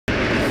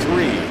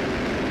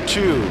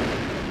2,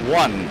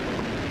 1,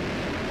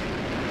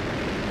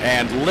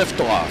 and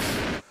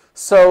liftoff.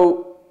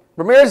 So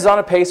Ramirez is on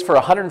a pace for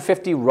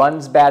 150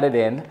 runs batted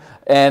in.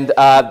 And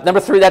number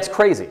 3, that's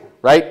crazy,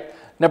 right?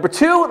 Number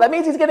 2, that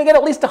means he's going to get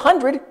at least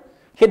 100.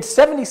 He had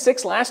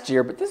 76 last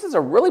year, but this is a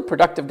really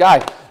productive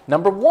guy.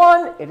 Number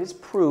 1, it is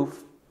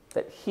proof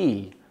that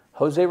he,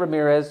 Jose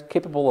Ramirez,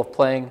 capable of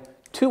playing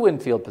 2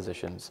 infield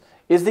positions,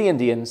 is the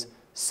Indians'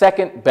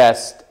 second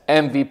best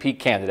MVP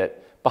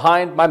candidate,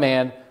 behind my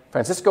man,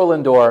 Francisco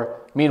Lindor.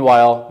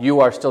 Meanwhile, you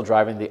are still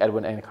driving the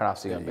Edwin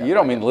Encarnacion. You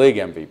don't mean league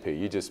MVP,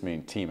 you just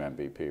mean team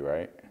MVP,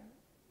 right?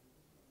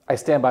 I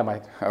stand by my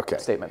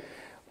statement.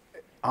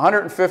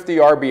 150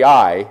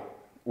 RBI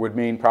would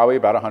mean probably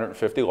about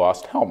 150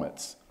 lost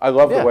helmets. I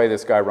love the way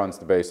this guy runs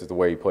the bases, the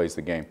way he plays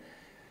the game.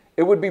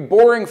 It would be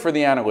boring for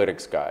the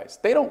analytics guys.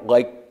 They don't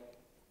like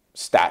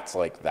stats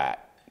like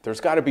that. There's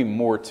got to be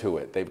more to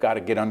it. They've got to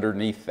get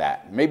underneath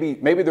that. Maybe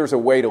there's a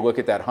way to look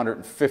at that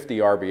 150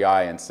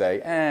 RBI and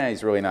say,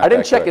 he's really not that good. I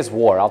didn't check his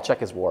WAR. I'll check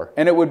his WAR.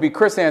 And it would be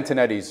Chris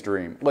Antonetti's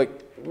dream.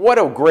 Like, what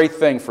a great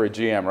thing for a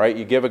GM, right?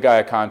 You give a guy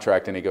a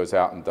contract and he goes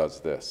out and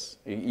does this.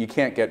 You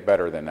can't get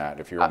better than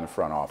that if you're in the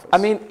front office. I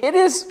mean, it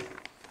is,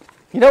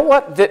 you know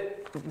what?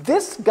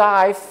 This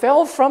guy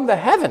fell from the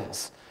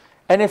heavens.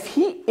 And if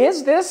he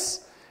is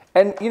this,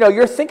 and, you know,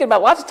 you're thinking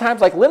about lots of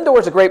times, like,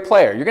 Lindor's a great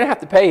player. You're going to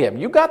have to pay him.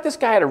 You got this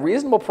guy at a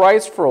reasonable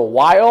price for a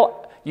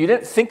while. You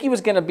didn't think he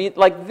was going to be,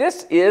 like,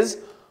 this is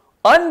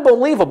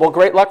unbelievable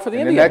great luck for the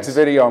Indians. In the next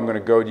video, I'm going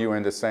to goad you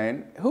into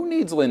saying, who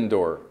needs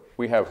Lindor?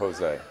 We have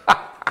Jose.